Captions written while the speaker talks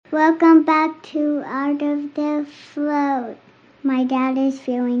Welcome back to Art of the Float. My dad is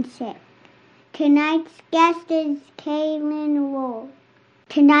feeling sick. Tonight's guest is Kaylin Wolf.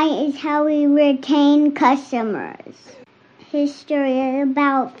 Tonight is how we retain customers. History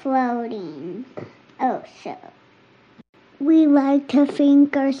about floating. Also, we like to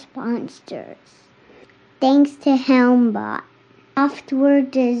thank our sponsors. Thanks to Helmbot, software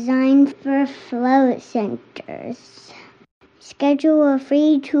designed for float centers. Schedule a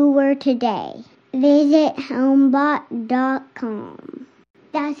free tour today. Visit helmbot.com.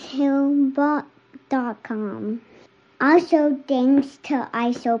 That's helmbot.com. Also, thanks to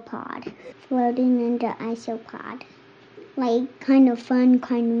Isopod. Floating into Isopod. Like, kind of fun,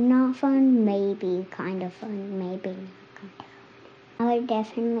 kind of not fun, maybe kind of fun, maybe not kind of fun. I would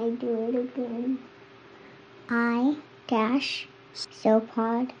definitely do it again.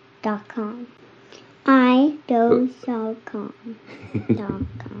 i-sopod.com.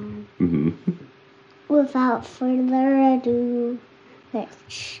 i-socom.com. Without further ado, let's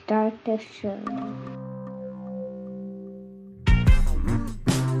start the show.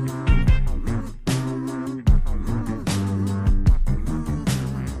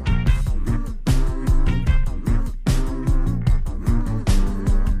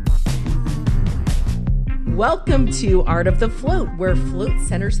 Welcome to Art of the Float, where float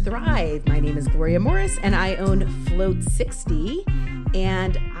centers thrive. My name is Gloria Morris, and I own Float 60.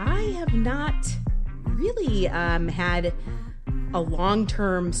 And I have not really had a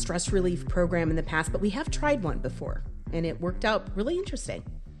long-term stress relief program in the past, but we have tried one before, and it worked out really interesting.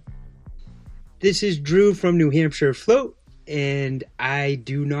 This is Drew from New Hampshire Float, and I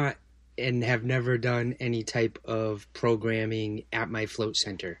do not and have never done any type of programming at my float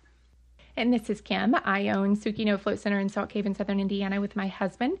center. And this is Kim. I own Tsukino Float Center in Salt Cave in Southern Indiana with my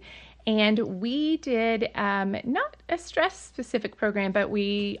husband. And we did not a stress-specific program, but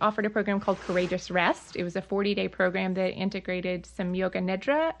we offered a program called Courageous Rest. It was a 40-day program that integrated some yoga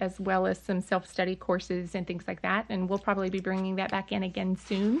nidra as well as some self-study courses and things like that. And we'll probably be bringing that back in again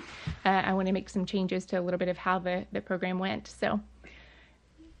soon. I want to make some changes to a little bit of how the program went. So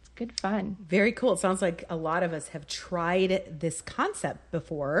it's good fun. Very cool. It sounds like a lot of us have tried this concept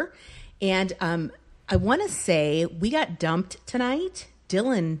before. And I want to say we got dumped tonight.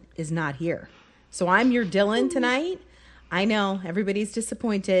 Dylan is not here. So I'm your Dylan tonight. I know everybody's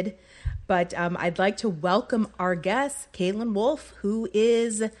disappointed, but I'd like to welcome our guest, Kaylin Wolf, who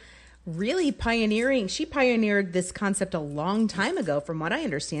is really pioneering. She pioneered this concept a long time ago, from what I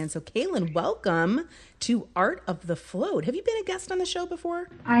understand. So Kaylin, welcome to Art of the Float. Have you been a guest on the show before?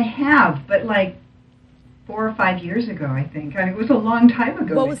 I have, but like 4 or 5 years ago, I think. It was a long time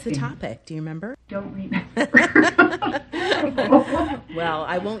ago. What was the topic? Do you remember? Don't remember. Well,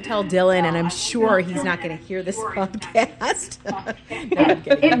 I won't tell Dylan, and I'm sure he's not going to hear this podcast. No,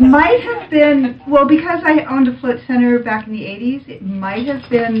 it might have been, well, because I owned a float center back in the 80s, it might have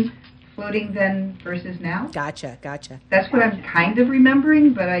been Floating Then versus Now. Gotcha. That's what I'm kind of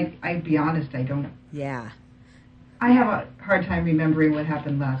remembering, but I'd be honest, I don't. Yeah. I have a hard time remembering what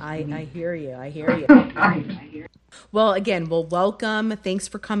happened last week. I hear you. Well, again, welcome. Thanks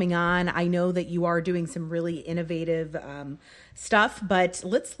for coming on. I know that you are doing some really innovative stuff, but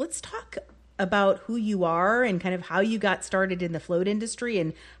let's talk about who you are and kind of how you got started in the float industry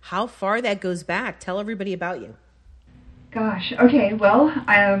and how far that goes back. Tell everybody about you. Gosh, okay. Well,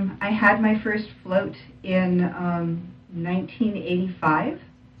 I had my first float in 1985.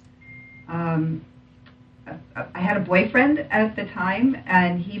 I had a boyfriend at the time,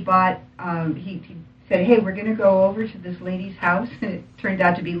 and he bought, he said, hey, we're going to go over to this lady's house, and it turned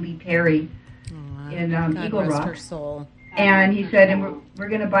out to be Lee Perry in Eagle Rock. Her soul. And he said, and we're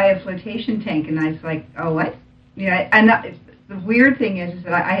going to buy a flotation tank, and I was like, oh, what? You know, and the weird thing is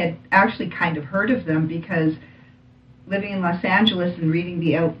that I had actually kind of heard of them because living in Los Angeles and reading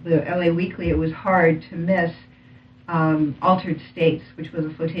the LA Weekly, it was hard to miss Altered States, which was a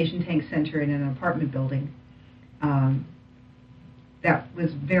flotation tank center in an apartment building that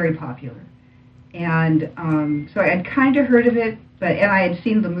was very popular. And so I had kind of heard of it, and I had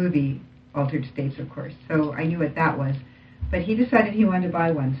seen the movie Altered States, of course, so I knew what that was. But he decided he wanted to buy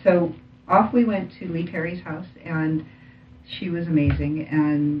one. So off we went to Lee Perry's house, and she was amazing,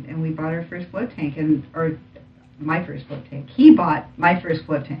 and we bought our first float tank, or my first float tank. He bought my first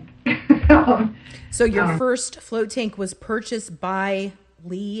float tank. So your first float tank was purchased by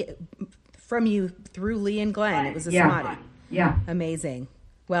Lee, from you through Lee and Glenn. It was a Smotty. Yeah. Amazing.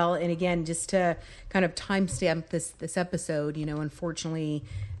 Well, and again, just to kind of timestamp this episode, you know, unfortunately,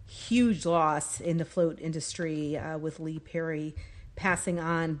 huge loss in the float industry with Lee Perry passing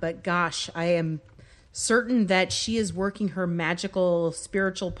on. But gosh, I am certain that she is working her magical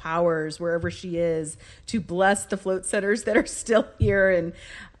spiritual powers wherever she is to bless the float centers that are still here. And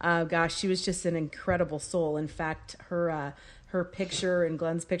gosh, she was just an incredible soul. In fact, her picture and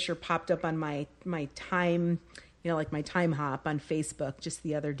Glenn's picture popped up on my time, like my time hop on Facebook just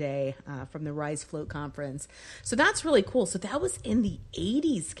the other day from the Rise Float Conference. So that's really cool. So that was in the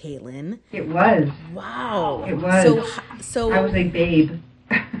 80s, Caitlin. It was. Wow. It was. So I was a babe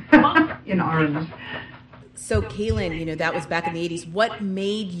in arms. So Caitlin, that was back in the 80s. What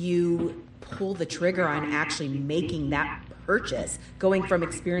made you pull the trigger on actually making that purchase, going from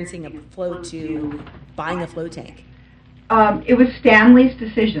experiencing a float to buying a float tank? It was Stanley's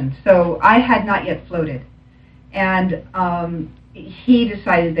decision. So I had not yet floated. And he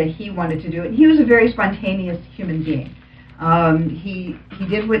decided that he wanted to do it. He was a very spontaneous human being. He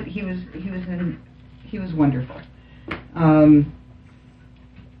did what he was wonderful.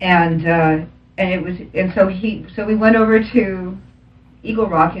 So we went over to Eagle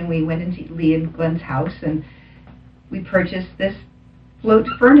Rock and we went into Lee and Glenn's house and we purchased this float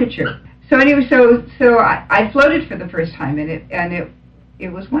furniture. So anyway, so I floated for the first time and it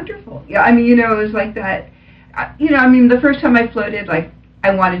was wonderful. Yeah, I mean, it was like that. The first time I floated, like,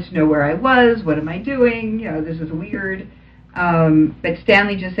 I wanted to know where I was, what am I doing, this is weird. But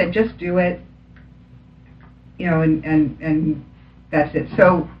Stanley just said, just do it, and that's it.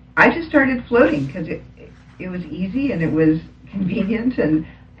 So I just started floating because it was easy and it was convenient and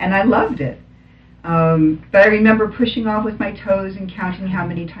I loved it. But I remember pushing off with my toes and counting how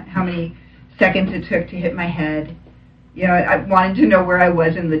many seconds it took to hit my head. I wanted to know where I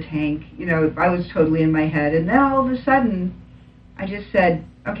was in the tank. I was totally in my head. And then all of a sudden, I just said,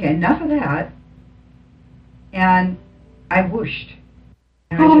 okay, enough of that. And I whooshed.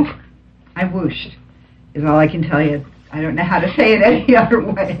 And I whooshed is all I can tell you. I don't know how to say it any other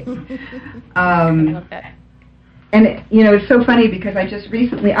way. I love that. And, it's so funny because I just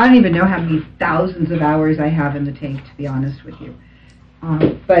recently, I don't even know how many thousands of hours I have in the tank, to be honest with you.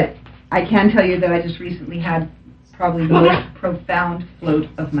 But I can tell you that I just recently had probably the most profound float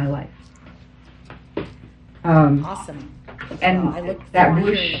of my life. Awesome. And I look that forward to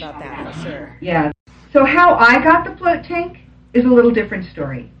whoosh. hearing about that for sure. Yeah. So how I got the float tank is a little different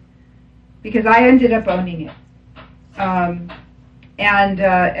story because I ended up owning it. And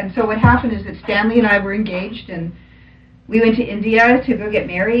so what happened is that Stanley and I were engaged and we went to India to go get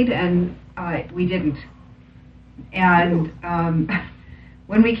married and we didn't. And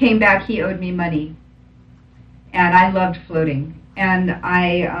when we came back, he owed me money. And I loved floating. And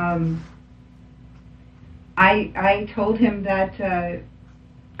I told him that,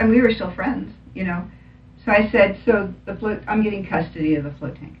 and we were still friends, So I said, so I'm getting custody of the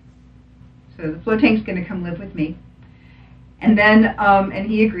float tank. So the float tank's going to come live with me. And then, and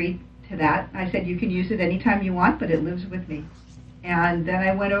he agreed to that. I said, you can use it anytime you want, but it lives with me. And then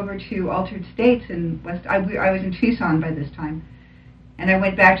I went over to Altered States in I was in Tucson by this time. And I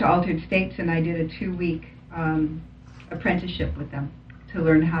went back to Altered States and I did a 2-week apprenticeship with them to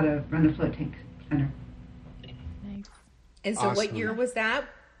learn how to run a float tank center. Nice. And so what year was that?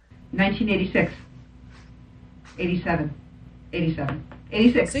 1986. 87.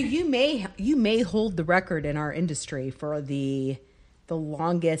 86. So you may hold the record in our industry for the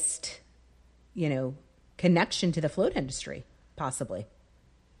longest, connection to the float industry, possibly.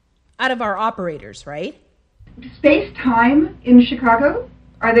 Out of our operators, right? Space Time in Chicago,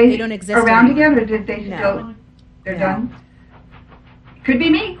 are they don't exist around anymore. again, or did they still? They're done. Could be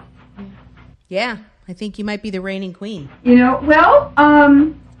me. Yeah, I think you might be the reigning queen.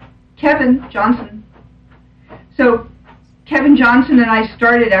 Kevin Johnson. So Kevin Johnson and I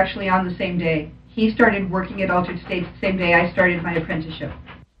started actually on the same day. He started working at Altered States the same day I started my apprenticeship.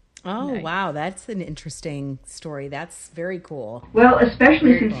 Oh, Nice. Wow. That's an interesting story. That's very cool. Well,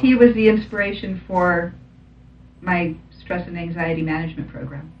 especially Very since cool. he was the inspiration for my stress and anxiety management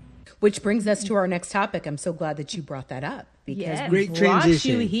program. Which brings us to our next topic. I'm so glad that you brought that up because Yes. we Great brought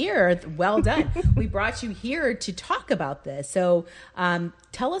transition. you here. Well done. We brought you here to talk about this. So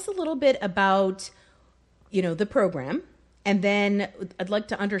tell us a little bit about, the program. And then I'd like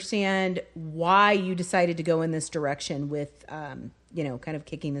to understand why you decided to go in this direction with, kind of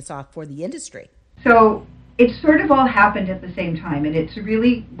kicking this off for the industry. So it sort of all happened at the same time, and it's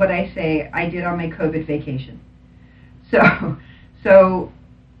really what I say I did on my COVID vacation. So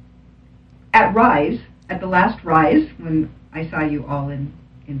at Rise, at the last Rise, when I saw you all in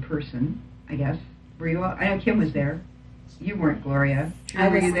person, I guess, were you all? I know Kim was there. You weren't, Gloria.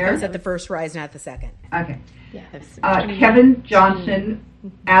 Were you I there? was at the first Rise, not the second. Okay. Yeah. That's Kevin Johnson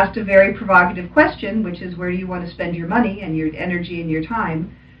asked a very provocative question, which is where do you want to spend your money and your energy and your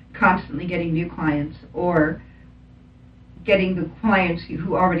time? constantly getting new clients or getting the clients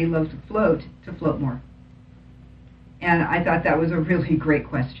who already love to float more? And I thought that was a really great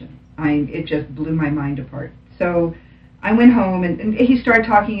question. It just blew my mind apart. So I went home, and he started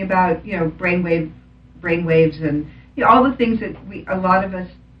talking about, brainwaves and all the things that a lot of us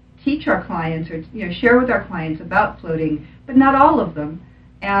teach our clients or share with our clients about floating, but not all of them,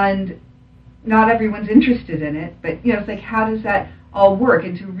 and not everyone's interested in it. But it's like, how does that all work?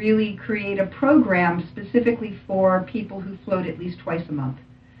 And to really create a program specifically for people who float at least twice a month,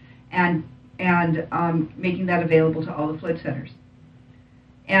 and making that available to all the float centers.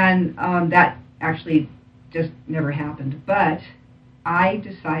 And that actually just never happened. But I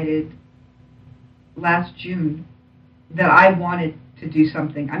decided last June that I wanted to do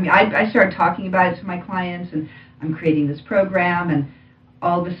something. I mean, I started talking about it to my clients, and I'm creating this program, and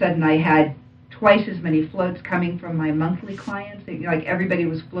all of a sudden I had twice as many floats coming from my monthly clients. Like everybody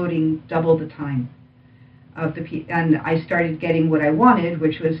was floating double the time and I started getting what I wanted,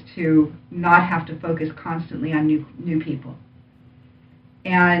 which was to not have to focus constantly on new people.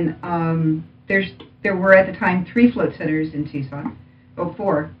 And there were at the time 3 float centers in Tucson,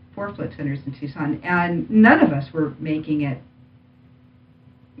 four float centers in Tucson, and none of us were making it,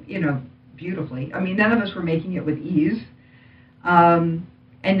 beautifully. I mean, none of us were making it with ease. And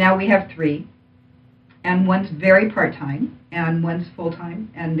now we have 3, and one's very part-time, and one's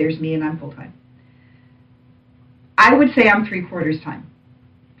full-time, and there's me, and I'm full-time. I would say I'm 3/4 time,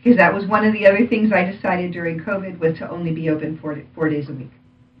 because that was one of the other things I decided during COVID, was to only be open 4 days a week,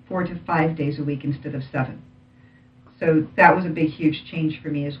 4 to 5 days a week instead of 7. So that was a big, huge change for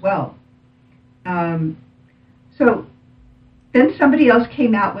me as well. So then somebody else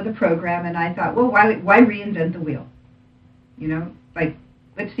came out with a program, and I thought, well, why reinvent the wheel?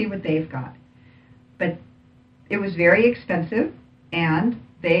 Let's see what they've got. But it was very expensive, and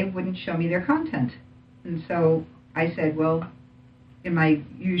they wouldn't show me their content. And so I said, well, in my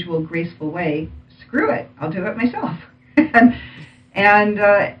usual graceful way, screw it, I'll do it myself. and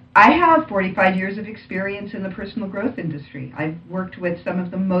I have 45 years of experience in the personal growth industry. I've worked with some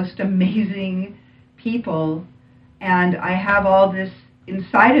of the most amazing people, and I have all this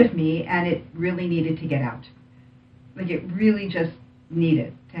inside of me, and it really needed to get out. It really just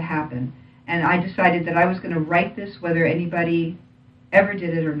needed to happen. And I decided that I was going to write this whether anybody ever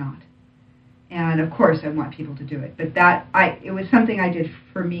did it or not. And of course I want people to do it, but it was something I did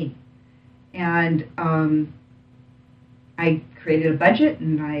for me. And I created a budget,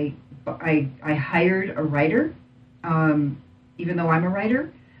 and I hired a writer, even though I'm a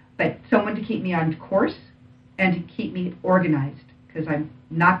writer, but someone to keep me on course and to keep me organized, because I'm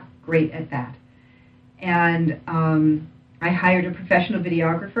not great at that. And I hired a professional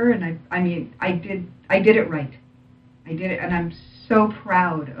videographer, and I did it right. I did it, and I'm so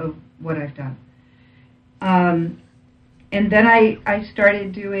proud of what I've done. And then I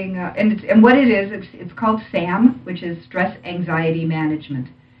started doing, and what it is, it's called SAM, which is Stress Anxiety Management.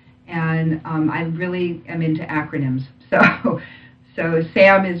 And I really am into acronyms. So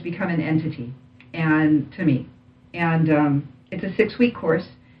SAM has become an entity, and to me. And it's a 6-week course.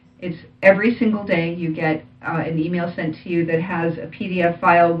 It's every single day you get an email sent to you that has a PDF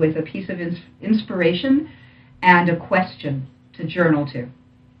file with a piece of inspiration and a question to journal to.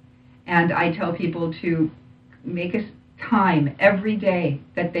 And I tell people to make a time every day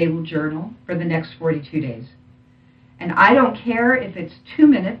that they will journal for the next 42 days. And I don't care if it's 2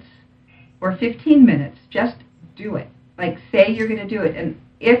 minutes or 15 minutes, just do it. Like, say you're going to do it. And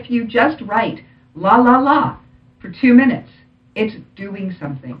if you just write la la la for 2 minutes, it's doing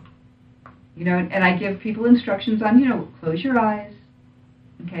something. And I give people instructions on, close your eyes.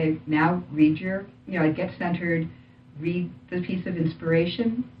 Okay, now read get centered, read the piece of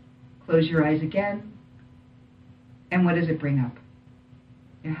inspiration, close your eyes again, and what does it bring up?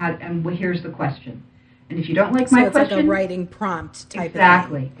 And here's the question. And if you don't like my question... It's like a writing prompt type of thing.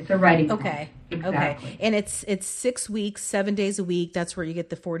 Exactly. It's a writing prompt. Okay. Exactly. Okay. And it's 6 weeks, 7 days a week. That's where you get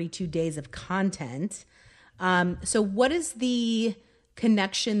the 42 days of content. So what is the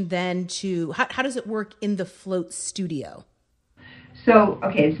connection then to... How does it work in the Float studio? So,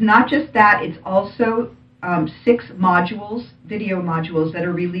 okay, it's not just that. It's also 6 modules, video modules, that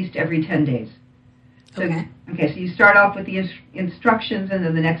are released every 10 days. So, so you start off with the instructions, and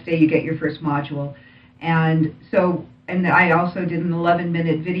then the next day you get your first module. And I also did an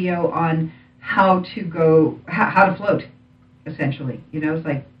 11-minute video on how to float, essentially. It's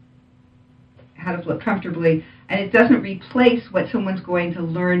like how to float comfortably. And it doesn't replace what someone's going to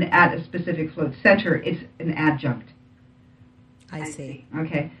learn at a specific float center. It's an adjunct. I see.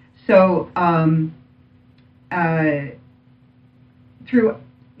 Okay. So through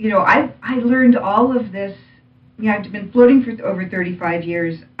I learned all of this. I've been floating for over 35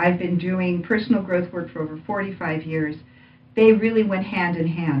 years. I've been doing personal growth work for over 45 years. They really went hand in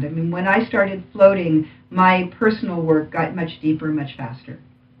hand. I mean, when I started floating, my personal work got much deeper, much faster.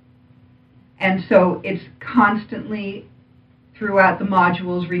 And so it's constantly throughout the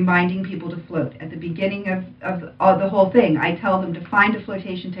modules reminding people to float. At the beginning of the whole thing, I tell them to find a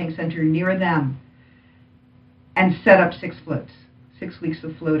flotation tank center near them and set up 6 floats, 6 weeks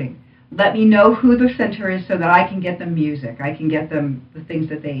of floating. Let me know who the center is so that I can get them music. I can get them the things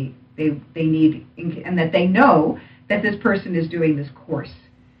that they need, and that they know that this person is doing this course.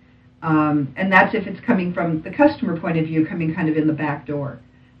 And that's if it's coming from the customer point of view, coming kind of in the back door.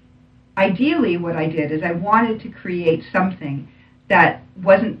 Ideally, what I did is I wanted to create something that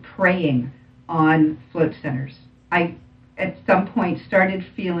wasn't preying on float centers. I, at some point, started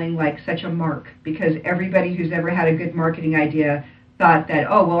feeling like such a mark, because everybody who's ever had a good marketing idea thought that,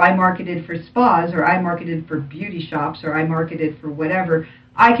 oh, well, I marketed for spas, or I marketed for beauty shops, or I marketed for whatever.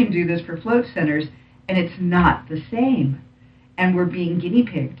 I can do this for float centers, and it's not the same. And we're being guinea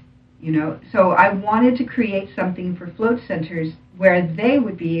pigged, So I wanted to create something for float centers where they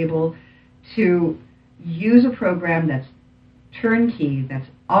would be able to use a program that's turnkey, that's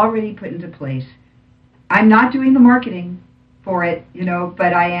already put into place. I'm not doing the marketing for it,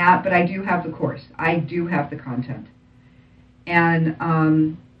 but I do have the course. I do have the content. And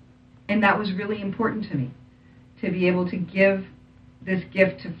that was really important to me, to be able to give this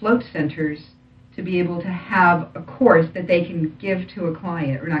gift to float centers, to be able to have a course that they can give to a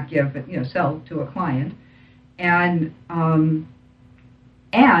client, or not give, but sell to a client, and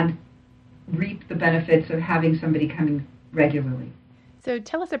reap the benefits of having somebody coming regularly. So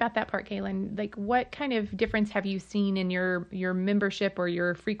tell us about that part, Kaylin. Like, what kind of difference have you seen in your membership or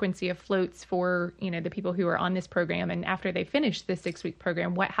your frequency of floats for, the people who are on this program? And after they finish this 6-week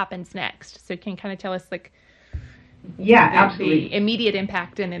program, what happens next? So can you kind of tell us, absolutely, the immediate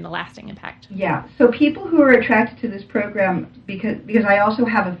impact and then the lasting impact? Yeah. So people who are attracted to this program, because I also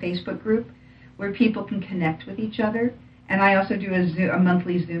have a Facebook group where people can connect with each other, and I also do a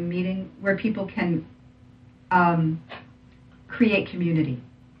monthly Zoom meeting where people can create community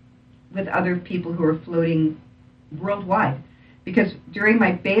with other people who are floating worldwide. Because during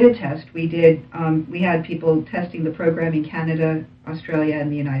my beta test, we had people testing the program in Canada, Australia,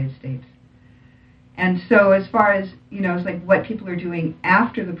 and the United States. And so as far as, it's like what people are doing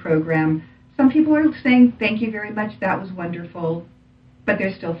after the program, some people are saying, thank you very much, that was wonderful, but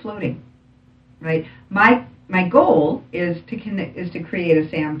they're still floating, right? My goal is to create a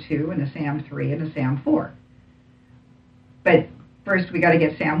SAM2 and a SAM3 and a SAM4. But first we got to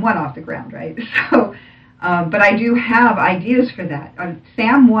get SAM1 off the ground, right? So, but I do have ideas for that.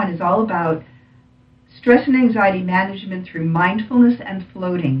 SAM1 is all about stress and anxiety management through mindfulness and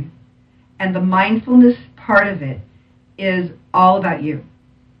floating. And the mindfulness part of it is all about you.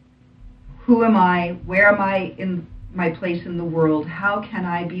 Who am I? Where am I in my place in the world? How can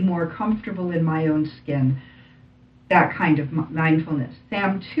I be more comfortable in my own skin? That kind of mindfulness.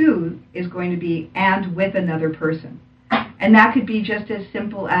 SAM2 is going to be and with another person. And that could be just as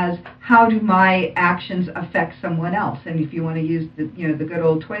simple as, how do my actions affect someone else? And if you want to use the good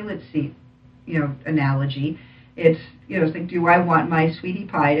old toilet seat, analogy, it's like, do I want my sweetie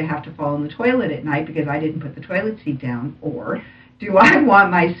pie to have to fall in the toilet at night because I didn't put the toilet seat down? Or do I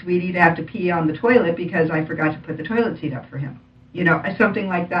want my sweetie to have to pee on the toilet because I forgot to put the toilet seat up for him? Something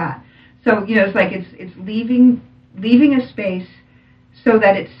like that. So, it's like it's leaving a space so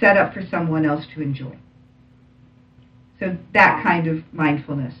that it's set up for someone else to enjoy. So that kind of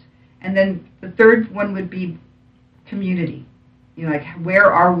mindfulness. And then the third one would be community. Like,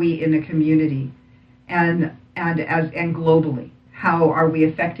 where are we in a community? And globally, how are we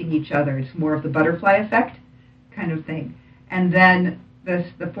affecting each other? It's more of the butterfly effect kind of thing. And then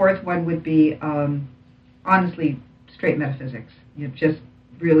the fourth one would be, honestly, straight metaphysics. Just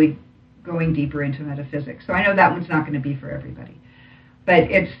really going deeper into metaphysics. So I know that one's not going to be for everybody, but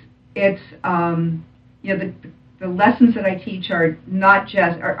the lessons that I teach are not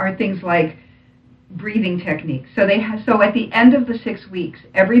just are things like breathing techniques. So so at the end of the 6 weeks,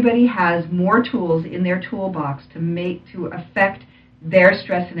 everybody has more tools in their toolbox to affect their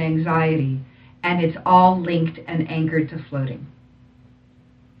stress and anxiety, and it's all linked and anchored to floating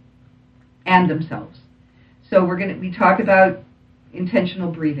and themselves. So we talk about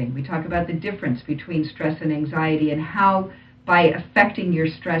intentional breathing. We talk about the difference between stress and anxiety, and how by affecting your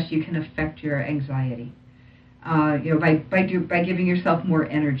stress you can affect your anxiety. By giving yourself more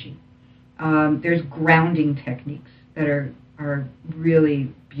energy. There's grounding techniques that are are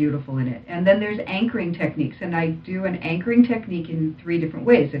really beautiful in it. And then there's anchoring techniques, and I do an anchoring technique in 3 different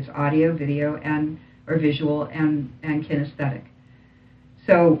ways. It's audio, video, or visual, and kinesthetic.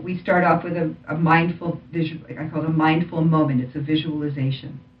 So we start off with a mindful visual, I call it a mindful moment. It's a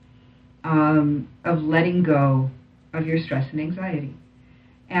visualization of letting go of your stress and anxiety.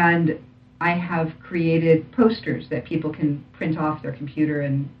 And I have created posters that people can print off their computer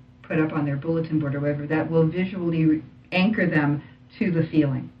and put up on their bulletin board or whatever that will visually anchor them to the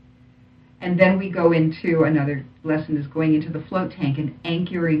feeling. And then we go into another lesson is going into the float tank and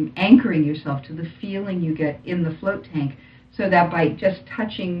anchoring yourself to the feeling you get in the float tank, so that by just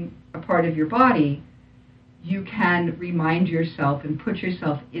touching a part of your body, you can remind yourself and put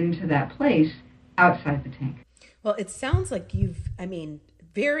yourself into that place outside the tank. Well, it sounds like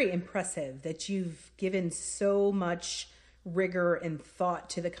very impressive that you've given so much rigor and thought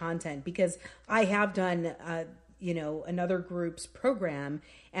to the content, because I have done, another group's program,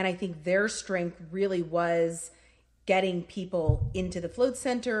 and I think their strength really was getting people into the float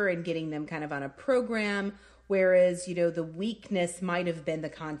center and getting them kind of on a program. Whereas, the weakness might have been the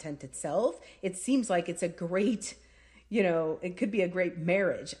content itself. It seems like it's a great, it could be a great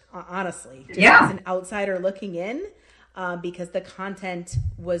marriage, honestly. Just as an outsider looking in, because the content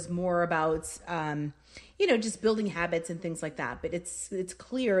was more about, just building habits and things like that. But it's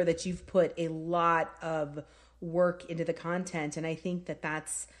clear that you've put a lot of work into the content. And I think that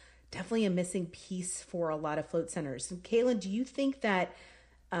that's definitely a missing piece for a lot of float centers. And Kaylin, do you think that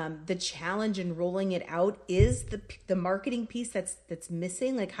the challenge in rolling it out is the marketing piece that's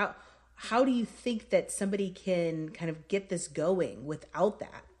missing? Like how do you think that somebody can kind of get this going without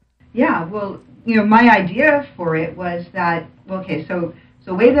that? Yeah, well, my idea for it was that, so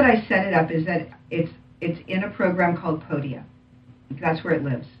the way that I set it up is that it's in a program called Podia. That's where it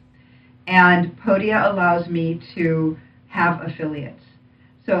lives. And Podia allows me to have affiliates.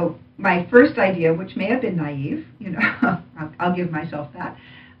 So my first idea, which may have been naive, I'll give myself that,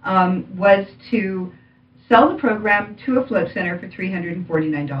 was to sell the program to a float center for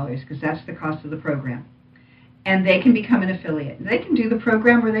 $349, because that's the cost of the program. And they can become an affiliate. They can do the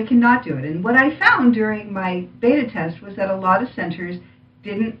program or they cannot do it. And what I found during my beta test was that a lot of centers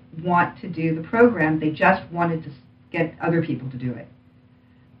didn't want to do the program. They just wanted to get other people to do it.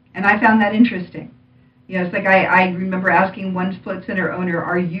 And I found that interesting. It's like I remember asking one float center owner,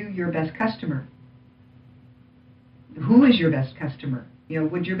 are you your best customer? Who is your best customer?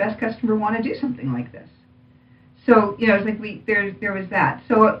 Would your best customer want to do something like this? So, it's like there was that.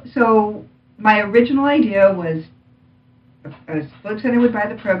 So my original idea was a float center would buy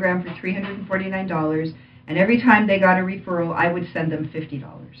the program for $349, and every time they got a referral, I would send them $50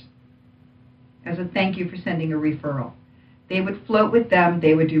 as a thank you for sending a referral. They would float with them.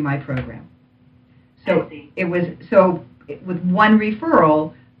 They would do my program. So with one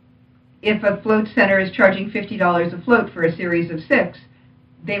referral, if a float center is charging $50 a float for a series of 6,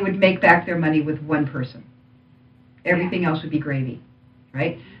 they would make back their money with one person. Everything else would be gravy,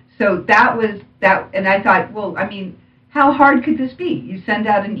 right? So that was that, and I thought, how hard could this be? You send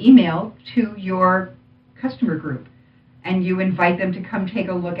out an email to your customer group, and you invite them to come take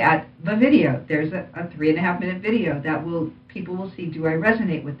a look at the video. There's a 3.5-minute video that people will see, do I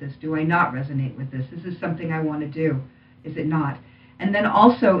resonate with this? Do I not resonate with this? Is this something I want to do? Is it not? And then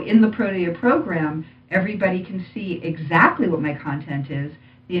also in the Podia program, everybody can see exactly what my content is.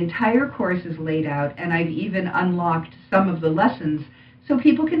 The entire course is laid out, and I've even unlocked some of the lessons so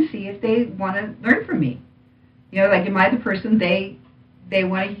people can see if they want to learn from me. Am I the person they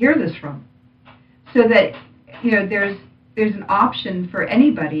want to hear this from? So that, there's an option for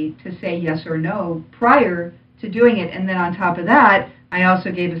anybody to say yes or no prior to doing it. And then on top of that, I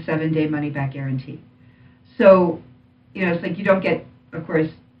also gave a 7-day money-back guarantee. So, it's like you don't get, of course,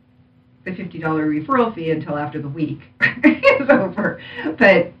 the $50 referral fee until after the week is over.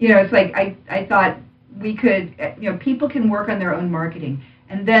 But, it's like I thought we could, people can work on their own marketing.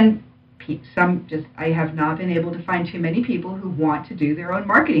 And then I have not been able to find too many people who want to do their own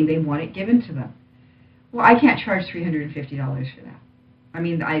marketing. They want it given to them. Well, I can't charge $350 for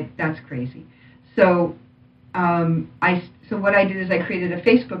that. That's crazy. So what I did is I created a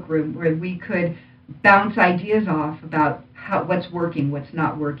Facebook group where we could bounce ideas off about what's working, what's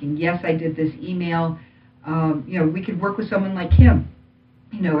not working. Yes, I did this email. We could work with someone like Kim,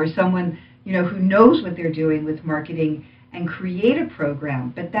 or someone, who knows what they're doing with marketing and create a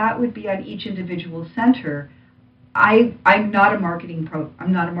program. But that would be on each individual center. I'm not a marketing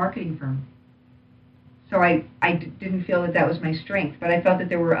firm. So I didn't feel that was my strength, but I felt that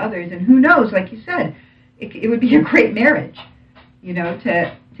there were others. And who knows, like you said, it would be a great marriage,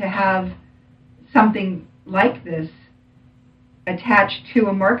 to have something like this attached to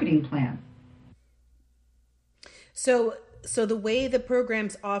a marketing plan. So the way the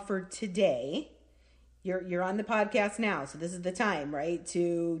program's offered today, you're on the podcast now, so this is the time, right,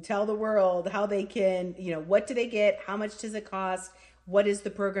 to tell the world how they can, what do they get, how much does it cost, what is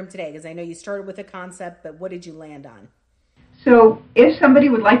the program today? Because I know you started with a concept, but what did you land on? So if somebody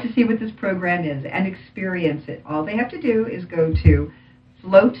would like to see what this program is and experience it, all they have to do is go to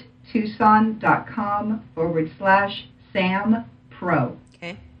floattucson.com/Sam Pro.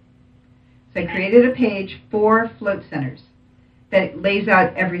 Okay. So I created a page for float centers that lays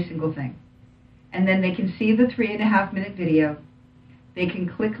out every single thing. And then they can see the 3.5-minute video. They can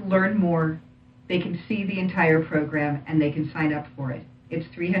click Learn More. They can see the entire program, and they can sign up for it. It's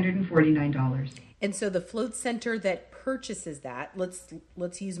 $349. And so the float center that purchases that,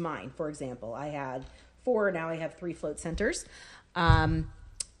 let's use mine, for example. I had 4, now I have 3 float centers.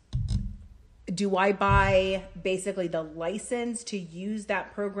 Do I buy basically the license to use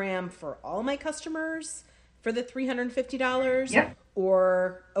that program for all my customers for the $350? Yep.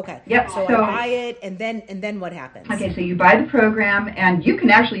 Or okay. Yep. So I buy it, and then what happens? Okay, so you buy the program, and you can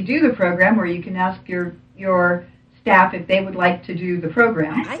actually do the program, or you can ask your staff if they would like to do the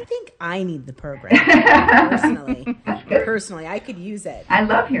program. I think I need the program personally. Personally, I could use it. I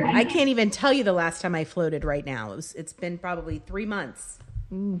love hearing. I can't even tell you the last time I floated right now. It's been probably 3 months.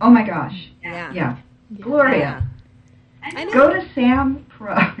 Oh my gosh. Yeah. Gloria. Yeah. I know. Go to Sam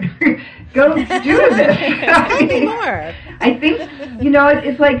Pro. Go do this. Tell me more. I think,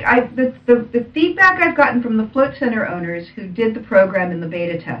 it's like the feedback I've gotten from the Float Center owners who did the program in the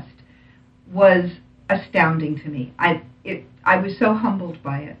beta test was astounding to me. I was so humbled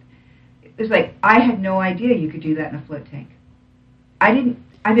by it. It was like, I had no idea you could do that in a float tank.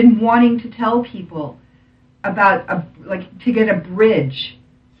 I've been wanting to tell people about to get a bridge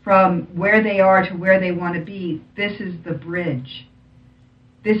from where they are to where they want to be. This is the bridge.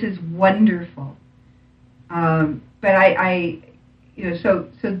 This is wonderful. But so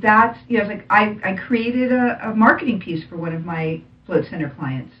that's, it's like I created a marketing piece for one of my Float Center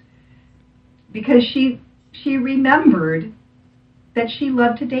clients because she remembered that she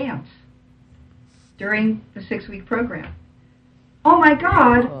loved to dance during the 6-week program. Oh my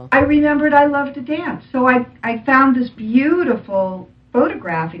God, Cool. I remembered I loved to dance. So I found this beautiful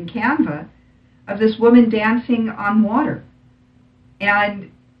photograph in Canva of this woman dancing on water.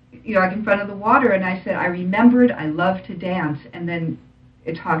 And, like in front of the water, and I said, I remembered I love to dance. And then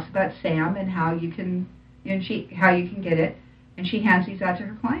it talks about Sam and how you can, how you can get it. And she hands these out to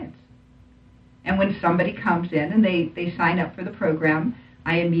her clients. And when somebody comes in and they sign up for the program,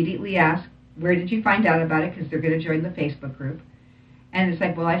 I immediately ask, where did you find out about it? Because they're going to join the Facebook group. And it's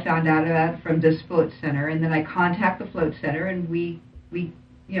like, well, I found out about it from this float center. And then I contact the float center, and we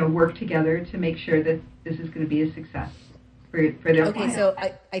work together to make sure that this is going to be a success for their clients. So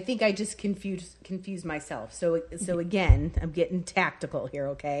I think I just confused myself. So again, I'm getting tactical here,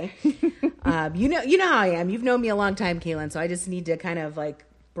 okay? You know how I am. You've known me a long time, Kaylin, so I just need to kind of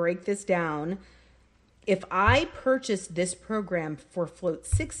break this down. If I purchase this program for Float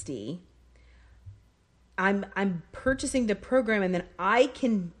 60, I'm purchasing the program, and then I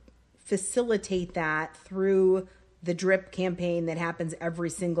can facilitate that through the drip campaign that happens every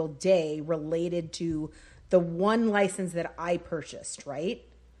single day related to the one license that I purchased, right?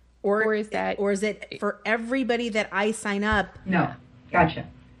 Or is it for everybody that I sign up? No, gotcha.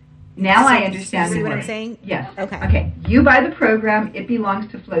 Now I understand. See what I'm saying? Yes. Okay. You buy the program; it belongs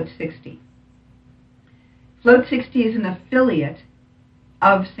to Float 60. Float 60 is an affiliate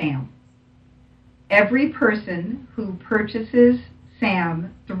of SAM. Every person who purchases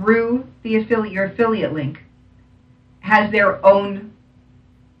SAM through your affiliate link has their own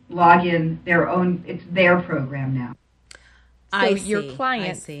login, it's their program now. So your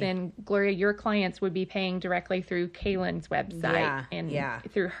clients, then Gloria, your clients would be paying directly through Kaylin's website and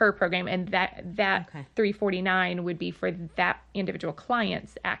through her program, and that $349 would be for that individual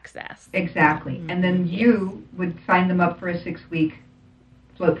client's access. Exactly, and then you would sign them up for a 6-week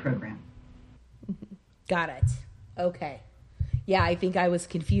float program. Got it. Okay. Yeah, I think I was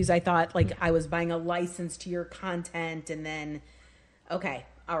confused. I thought I was buying a license to your content, and then okay,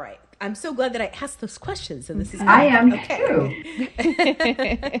 all right. I'm so glad that I asked those questions, and this is I am too.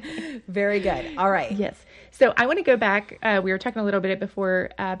 Very good. All right. Yes. So I want to go back. We were talking a little bit before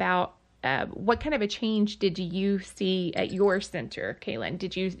about what kind of a change did you see at your center, Kaylin?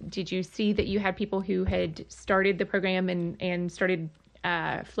 Did you see that you had people who had started the program and started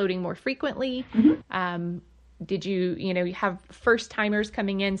floating more frequently? Mm-hmm. Did you have first timers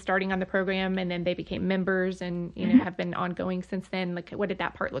coming in, starting on the program, and then they became members and, have been ongoing since then? What did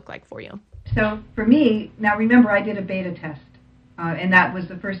that part look like for you? So for me, now remember I did a beta test. And that was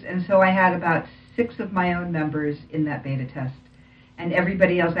the first. And so I had about 6 of my own members in that beta test. And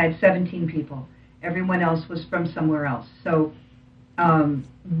everybody else, I had 17 people. Everyone else was from somewhere else. So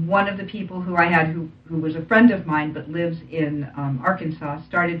one of the people who I had who was a friend of mine but lives in Arkansas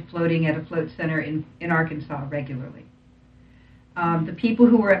started floating at a float center in Arkansas regularly. The people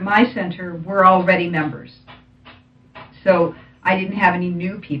who were at my center were already members. So I didn't have any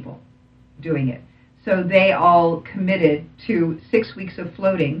new people doing it. So they all committed to 6 weeks of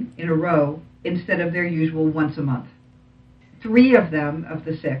floating in a row instead of their usual once a month. 3 of them, of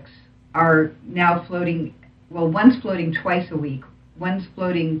the 6, are now floating. Well, one's floating twice a week, one's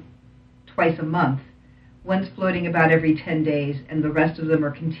floating twice a month, one's floating about every 10 days, and the rest of them are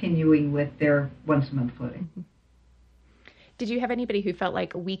continuing with their once a month floating. Did you have anybody who felt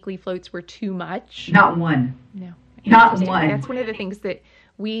like weekly floats were too much? Not one. No. Not one. That's one of the things that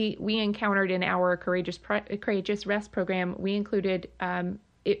we encountered in our Courageous Rest program. We included,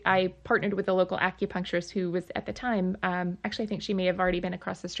 I partnered with a local acupuncturist who was at the time, actually I think she may have already been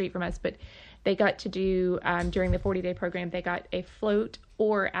across the street from us, but they got to do, during the 40-day program, they got a float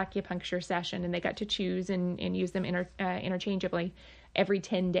or acupuncture session, and they got to choose and use them interchangeably every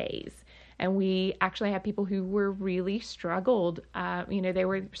 10 days. And we actually had people who were really struggled, they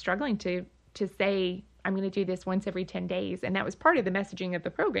were struggling to say, I'm going to do this once every 10 days. And that was part of the messaging of the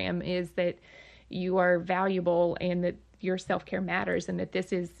program, is that you are valuable and that your self-care matters, and that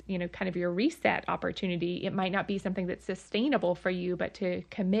this is, kind of your reset opportunity. It might not be something that's sustainable for you, but to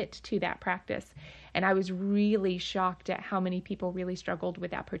commit to that practice. And I was really shocked at how many people really struggled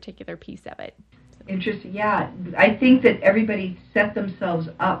with that particular piece of it. Interesting. Yeah. I think that everybody set themselves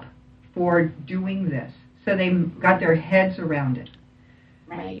up for doing this. So they got their heads around it.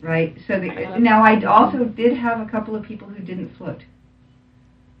 Right. So now I also did have a couple of people who didn't float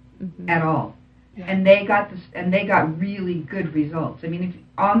at all. Yeah. And they got really good results. I mean, if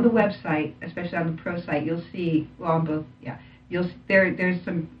on the website, especially on the pro site, you'll see, well, on both, yeah, there's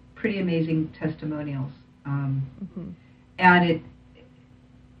some pretty amazing testimonials. And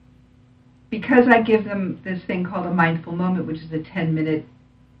because I give them this thing called a mindful moment, which is a 10-minute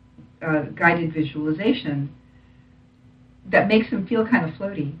guided visualization that makes them feel kind of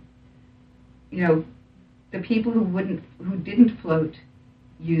floaty. The people who didn't float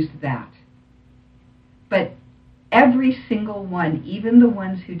used that. But every single one, even the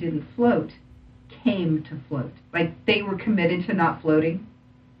ones who didn't float, came to float. Like, they were committed to not floating.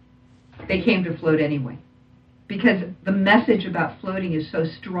 They came to float anyway. Because the message about floating is so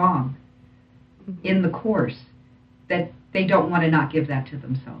strong in the course that they don't want to not give that to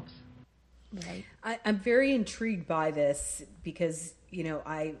themselves. Right. I'm very intrigued by this because,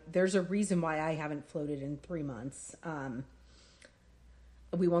 there's a reason why I haven't floated in 3 months.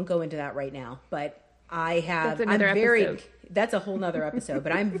 We won't go into that right now, but that's a whole nother episode,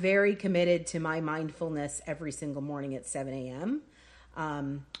 but I'm very committed to my mindfulness every single morning at 7 a.m.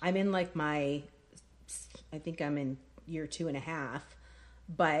 I'm in I think I'm in year 2.5,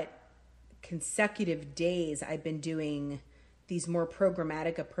 but consecutive days I've been doing these more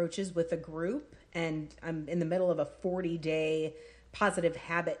programmatic approaches with a group, and I'm in the middle of a 40-day positive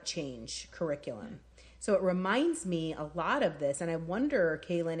habit change curriculum. So it reminds me a lot of this. And I wonder,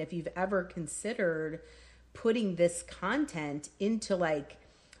 Kaylin, if you've ever considered putting this content into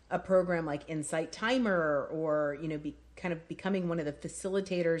a program like Insight Timer, or, kind of becoming one of the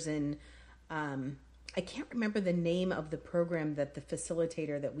facilitators in, I can't remember the name of the program that the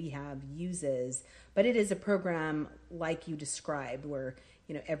facilitator that we have uses, but it is a program like you described where,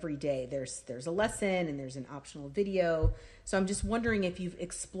 every day there's a lesson and there's an optional video. So I'm just wondering if you've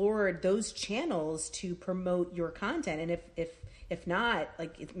explored those channels to promote your content. And if not,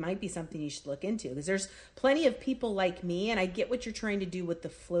 it might be something you should look into, because there's plenty of people like me, and I get what you're trying to do with the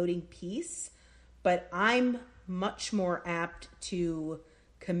floating piece, but I'm much more apt to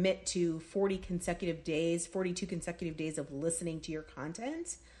commit to 42 consecutive days of listening to your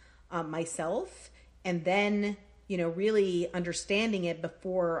content myself, and then really understanding it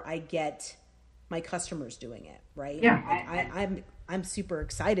before I get my customers doing it, right? Yeah. I'm super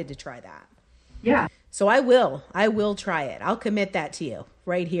excited to try that. Yeah. So I will try it. I'll commit that to you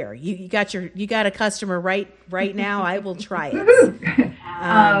right here. You got a customer right now. I will try it.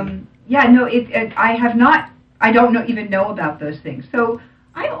 I don't even know about those things. So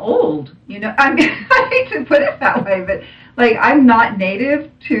I'm old, I hate to put it that way, but I'm not native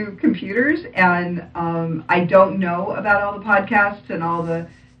to computers, and I don't know about all the podcasts and all the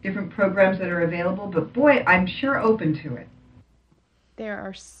different programs that are available, but boy, I'm sure open to it. There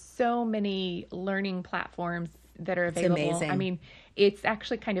are so many learning platforms that are available. It's amazing. I mean, it's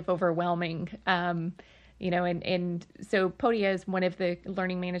actually kind of overwhelming. and so Podia is one of the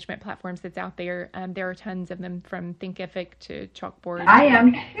learning management platforms that's out there. There are tons of them, from Thinkific to Chalkboard. I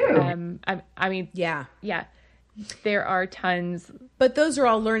am too. I mean, yeah, there are tons. But those are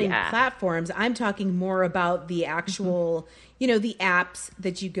all learning platforms. I'm talking more about the actual, the apps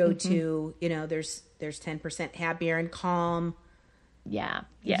that you go to. There's 10% Happier and Calm. Yeah.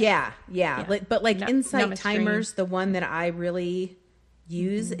 But like Insight Namastream. Timers, the one that I really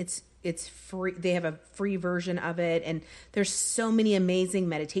use, it's free. They have a free version of it, and there's so many amazing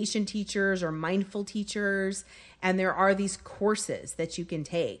meditation teachers or mindful teachers, and there are these courses that you can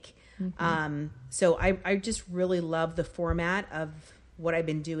take. So I just really love the format of what I've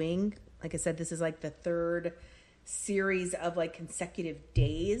been doing. Like I said, this is like the third series of like consecutive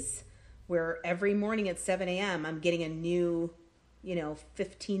days where every morning at 7 a.m. I'm getting a new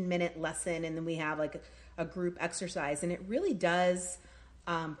 15-minute lesson, and then we have like a group exercise, and it really does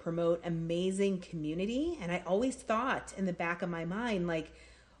promote amazing community. And I always thought in the back of my mind, like,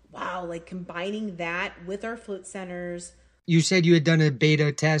 wow, like combining that with our float centers. You said you had done a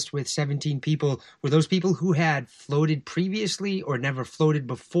beta test with 17 people. Were those people who had floated previously or never floated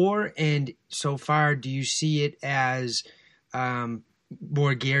before? And so far, do you see it as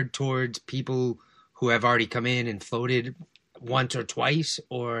more geared towards people who have already come in and floated once or twice,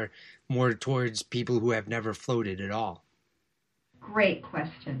 or more towards people who have never floated at all? Great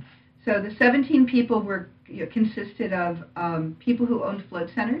question. So the 17 people consisted of people who owned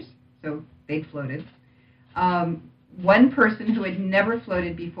float centers, so they'd floated. One person who had never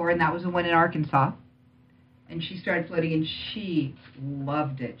floated before, and that was the one in Arkansas. And she started floating, and she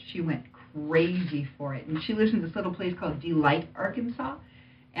loved it. She went crazy for it. And she lives in this little place called Delight, Arkansas.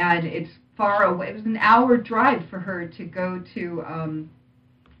 And it's far away. It was an hour drive for her to go to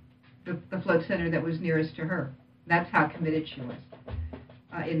the float center that was nearest to her. That's how committed she was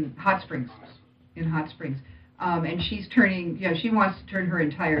in Hot Springs. And she's turning, she wants to turn her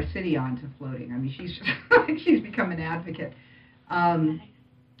entire city on to floating. I mean, she's become an advocate. And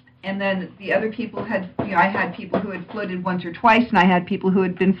then the other people I had people who had floated once or twice, and I had people who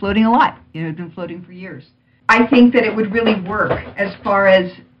had been floating a lot, had been floating for years. I think that it would really work as far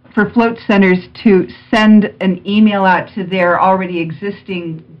as for float centers to send an email out to their already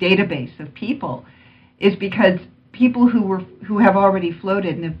existing database of people, is because people who have already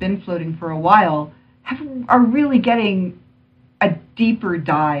floated and have been floating for a while are really getting a deeper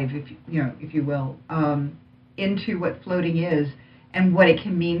dive, if you will, into what floating is and what it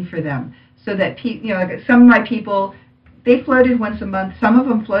can mean for them. So that some of my people, they floated once a month. Some of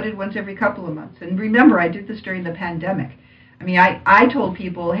them floated once every couple of months. And remember, I did this during the pandemic. I mean, I told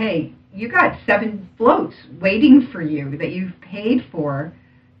people, hey, you got 7 floats waiting for you that you've paid for.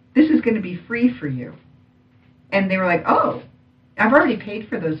 This is going to be free for you. And they were like, oh, I've already paid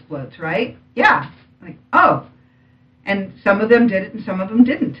for those floats, right? Yeah. I'm like, oh. And some of them did it and some of them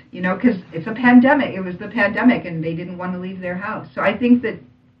didn't, because it's a pandemic. It was the pandemic, and they didn't want to leave their house. So I think that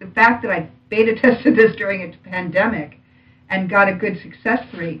the fact that I beta tested this during a pandemic and got a good success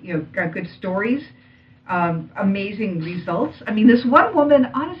rate, got good stories, amazing results. I mean, this one woman,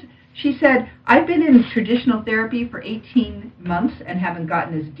 honestly, she said, I've been in traditional therapy for 18 months and haven't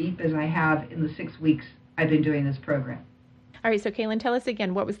gotten as deep as I have in the 6 weeks I've been doing this program. All right, so Kaylin, tell us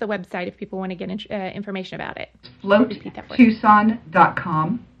again, what was the website if people want to get information about it?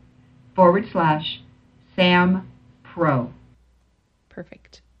 FloatTucson.com/Sam Pro.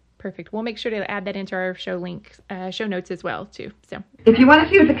 Perfect. We'll make sure to add that into our show notes as well, too. So if you want to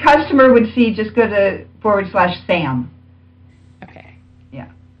see what the customer would see, just go to /Sam. Okay.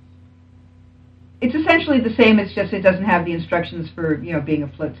 Yeah. It's essentially the same. It's just it doesn't have the instructions for being a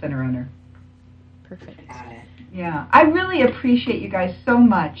float center owner. Perfect. Yeah, I really appreciate you guys so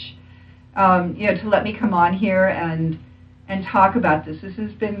much. To let me come on here and talk about this. This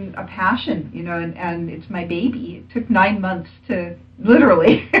has been a passion, and it's my baby. It took 9 months to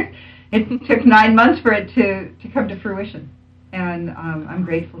literally. It took 9 months for it to come to fruition, and I'm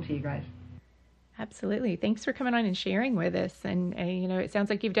grateful to you guys. Absolutely. Thanks for coming on and sharing with us. And it sounds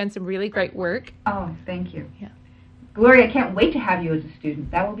like you've done some really great work. Oh, thank you. Yeah, Gloria, I can't wait to have you as a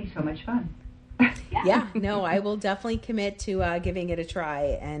student. That will be so much fun. Yeah, no, I will definitely commit to giving it a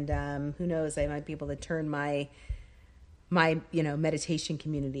try, and who knows, I might be able to turn my meditation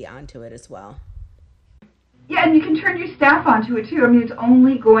community onto it as well. Yeah, and you can turn your staff onto it too. I mean, it's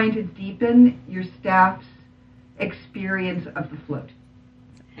only going to deepen your staff's experience of the float.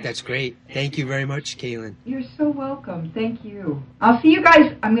 That's great. Thank you very much, Kaylin. You're so welcome. Thank you. I'll see you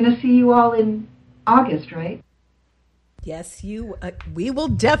guys. I'm going to see you all in August, right? Yes, we will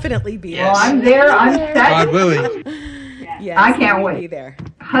definitely be there. Well, I'm there. I'm set. God willing. Yes, I can't we'll wait. Be there.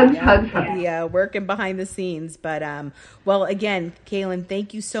 Hugs, Yeah, hugs, we'll hugs. be working behind the scenes. But, well, again, Kaylin,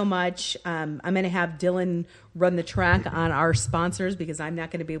 thank you so much. I'm going to have Dylan run the track on our sponsors because I'm not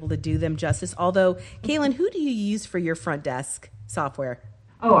going to be able to do them justice. Although, Kaylin, who do you use for your front desk software?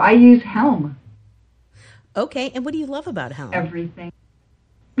 Oh, I use Helm. Okay, and what do you love about Helm? Everything.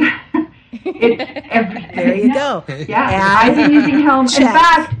 It's everything. There you go. Yeah, I've been using Helm.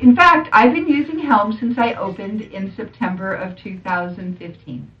 Check. In fact, I've been using Helm since I opened in September of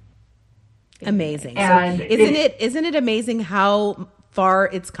 2015. Amazing. And so isn't it amazing how far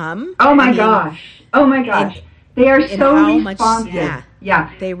it's come? Oh my gosh. They are so how much- responsive.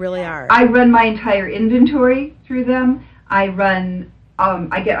 Yeah. They really are. I run my entire inventory through them. I run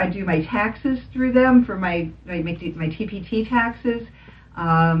I do my taxes through them for my TPT taxes.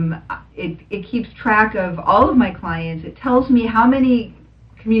 It keeps track of all of my clients. It tells me how many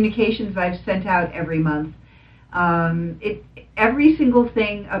communications I've sent out every month. Every single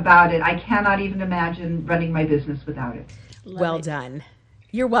thing about it, I cannot even imagine running my business without it. Well done.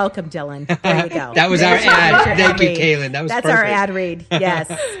 You're welcome, Dylan. There you go. That was our There's ad. Thank you, read. Kaylin. That's our perfect. ad read. Yes.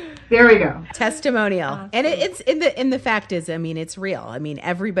 There we go. Testimonial. Awesome. And it's in the fact is, I mean, it's real. I mean,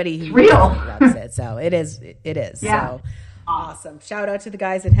 everybody who real. loves it. So it is. Yeah. So awesome. Shout out to the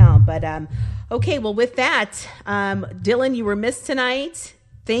guys at Helm. But okay, well with that, Dylan, you were missed tonight.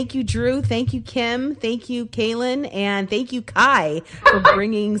 Thank you, Drew. Thank you, Kim. Thank you, Kaylin. And thank you, Kai, for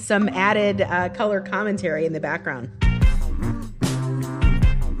bringing some added color commentary in the background.